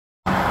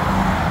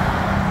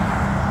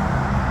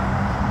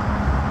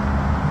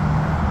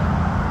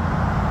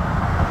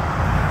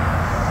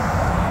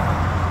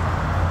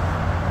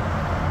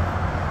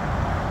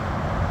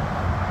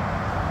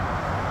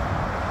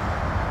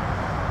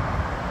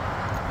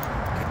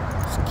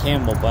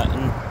Campbell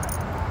button.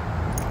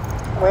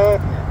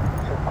 Wait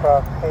to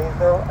cross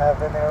Hazel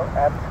Avenue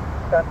at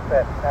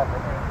Sunset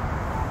Avenue.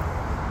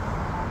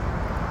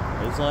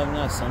 Hazel Avenue,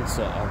 not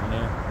Sunset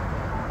Avenue.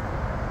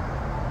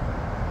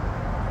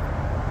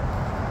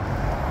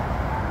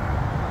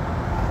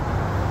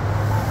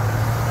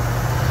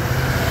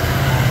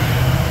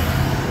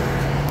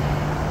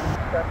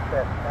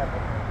 Sunset Avenue.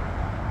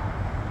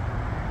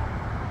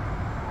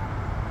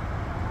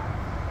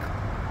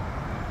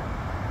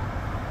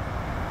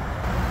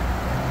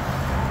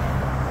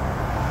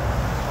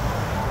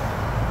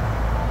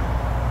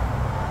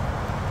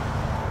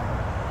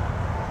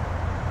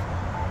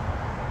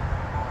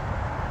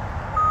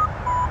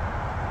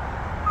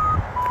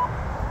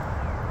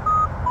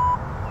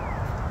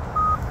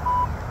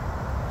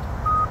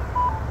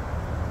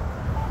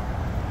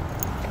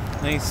 I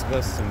think it's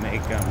supposed to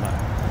make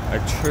a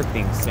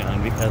chirping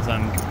sound because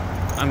I'm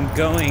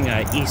going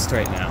east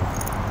right now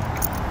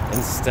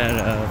instead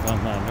of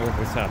north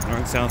or south. North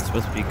and south is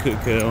supposed to be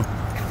cuckoo,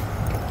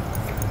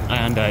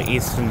 and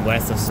east and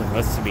west is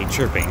supposed to be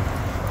chirping.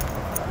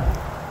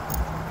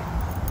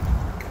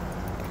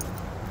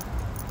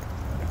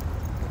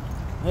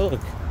 Oh,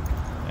 look,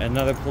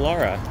 another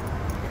Polara.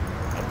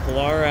 A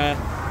Polara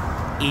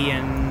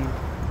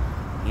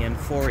EN4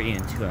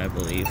 EN2, I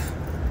believe.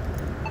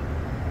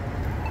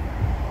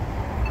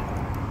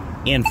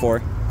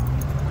 EN4.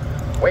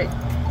 Wait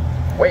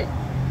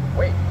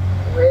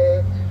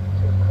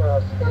to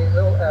cross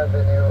Hazel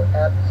Avenue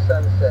at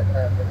Sunset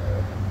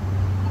Avenue.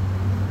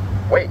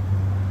 Wait.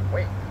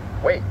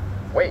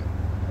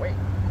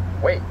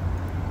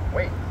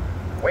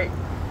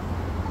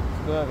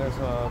 Good, there's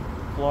a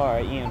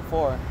Polara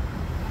EN4.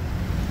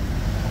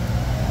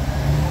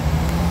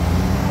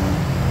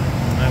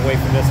 I wait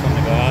for this one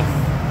to go off.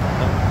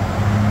 Oh,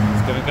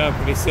 it's gonna go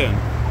pretty soon.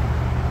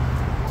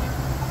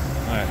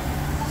 Alright,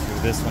 so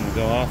this one to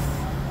go off.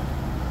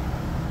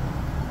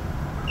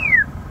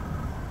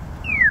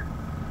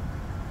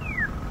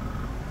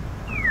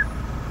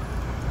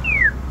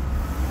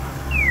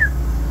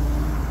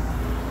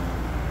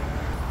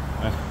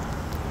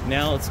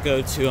 Now let's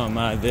go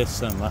to this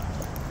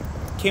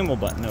Campbell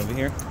button over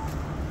here.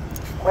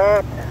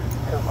 Wait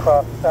to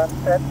cross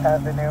Sunset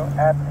Avenue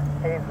at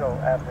Hazel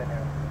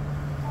Avenue.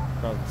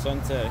 Cross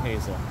Sunset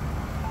Hazel.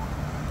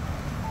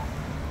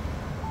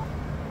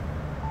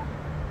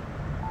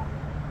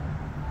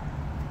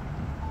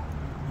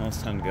 Now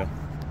it's time to go.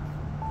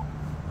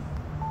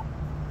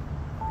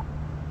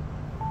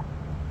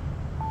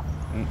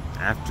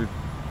 After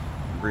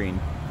green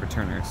for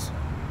turners.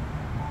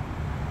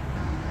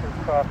 To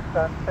cross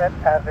Sunset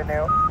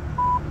Avenue.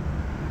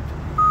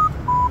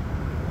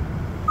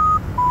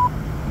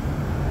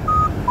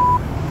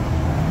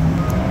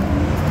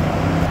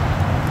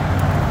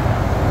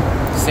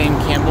 Same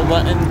Campbell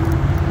button.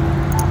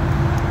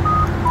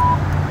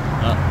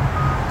 Oh,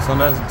 some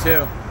does it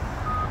too.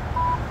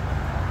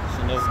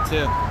 Some does it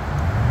too.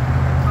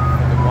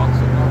 If it walks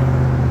it more.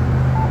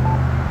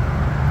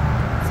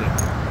 Let's see.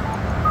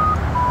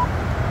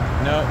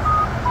 Nope.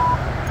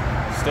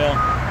 Still.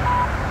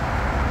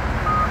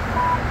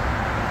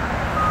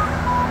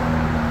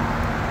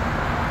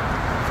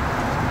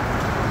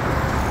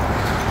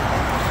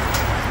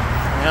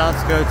 Now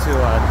let's go to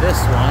this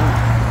one.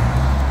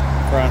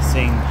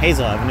 Crossing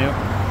Hazel Avenue.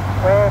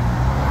 Wait to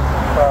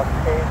cross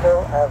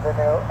Hazel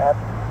Avenue at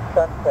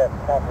Sunset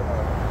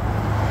Avenue.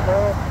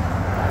 Wait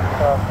to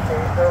cross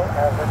Hazel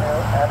Avenue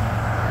at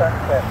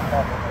Sunset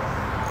Avenue.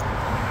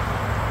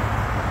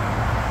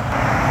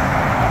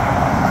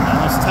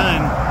 Almost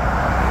time.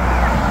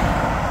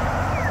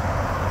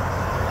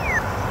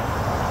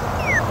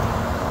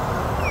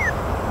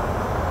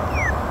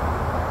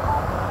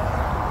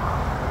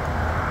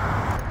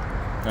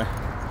 Okay.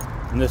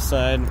 On this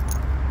side.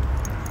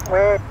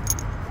 Wait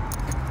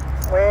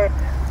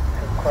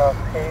to cross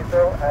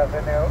Hazel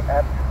Avenue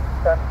at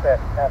Sunset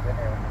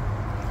Avenue.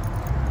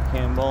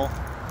 Campbell.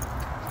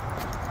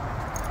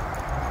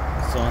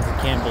 So on to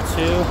Campbell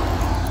 2.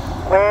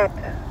 Wait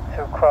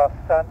to cross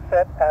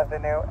Sunset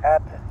Avenue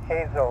at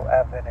Hazel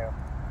Avenue.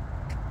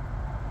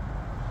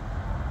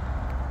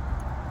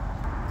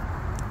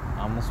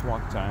 Almost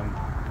walk time.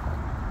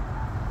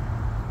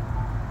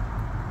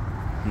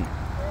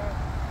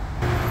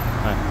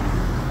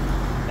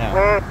 Now.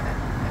 Wait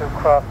to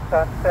cross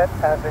Sunset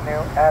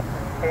Avenue at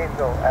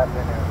Hazel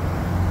Avenue.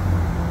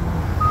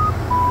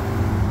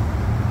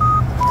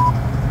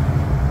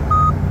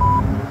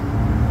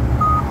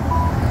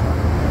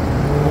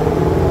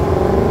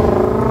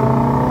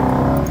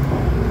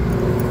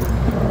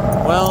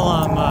 Well,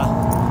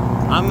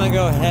 I'm gonna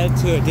go head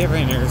to a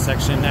different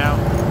intersection now.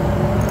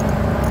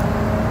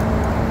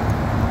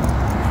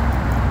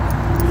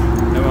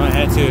 I'm gonna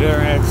head to a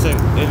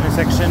different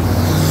intersection.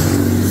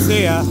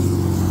 See ya.